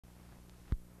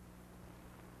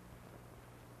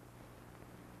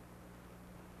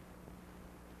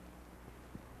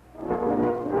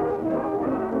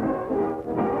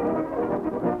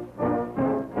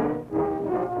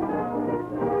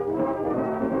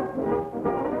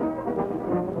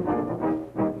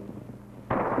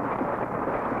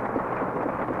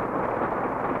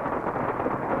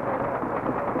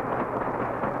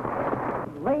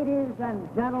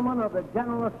gentlemen of the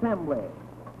General Assembly,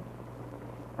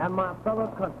 and my fellow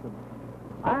countrymen,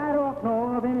 I don't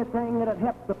know of anything that would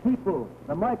help the people,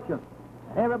 the merchants,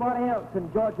 and everybody else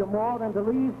in Georgia more than to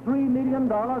leave $3 million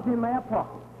in their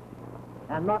pocket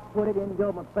and not put it in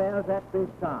government affairs at this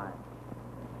time.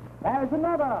 There's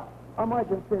another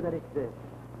emergency that exists.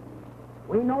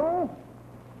 We know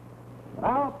that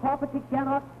our property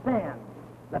cannot stand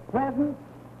the present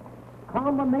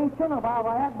combination of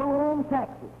our ad valorem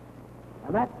taxes,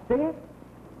 and that's state,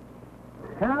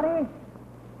 county,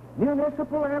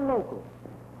 municipal, and local.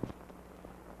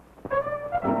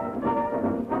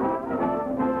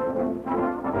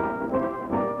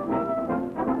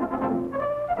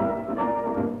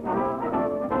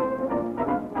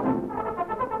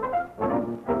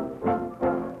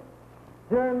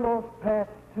 During those past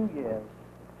 2 years,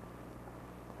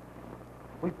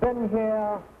 we've been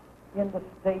here in the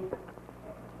state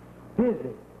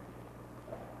busy,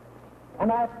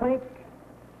 and I think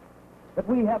that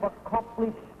we have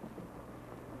accomplished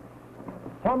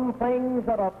some things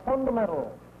that are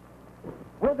fundamental.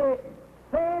 With the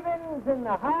savings in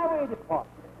the highway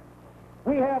department,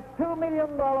 we have $2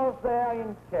 million there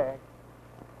in cash,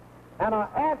 and are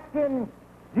asking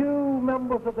you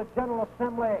members of the General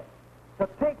Assembly to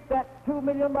take that $2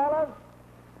 million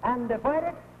and divide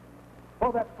it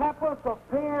for the purpose of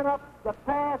paying up the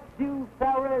past due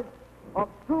salaries of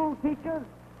school teachers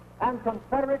and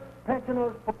Confederate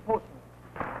pensioners proportionally.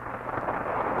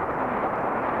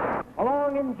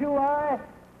 Along in July,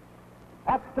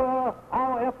 after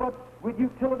our efforts with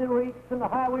utility rates in the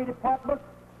highway department,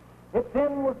 it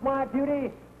then was my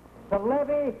duty to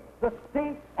levy the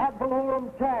state ad valorem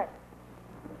tax.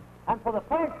 And for the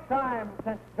first time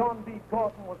since John B.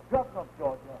 Gordon was governor of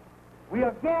Georgia, we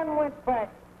again went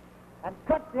back and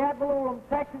cut the ad valorem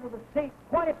taxes of the state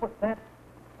 20%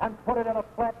 and put it at a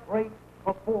flat rate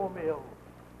of 4 mils.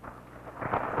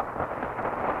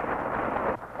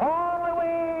 Only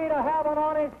way to have an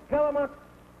honest government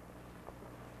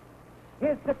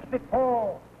is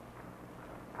 64.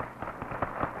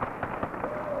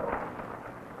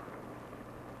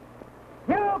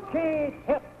 You can't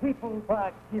help people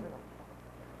by giving them.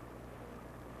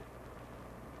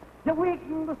 You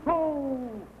weaken the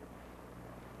soul,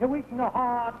 you weaken the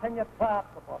heart, and you trap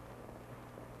the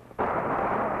body.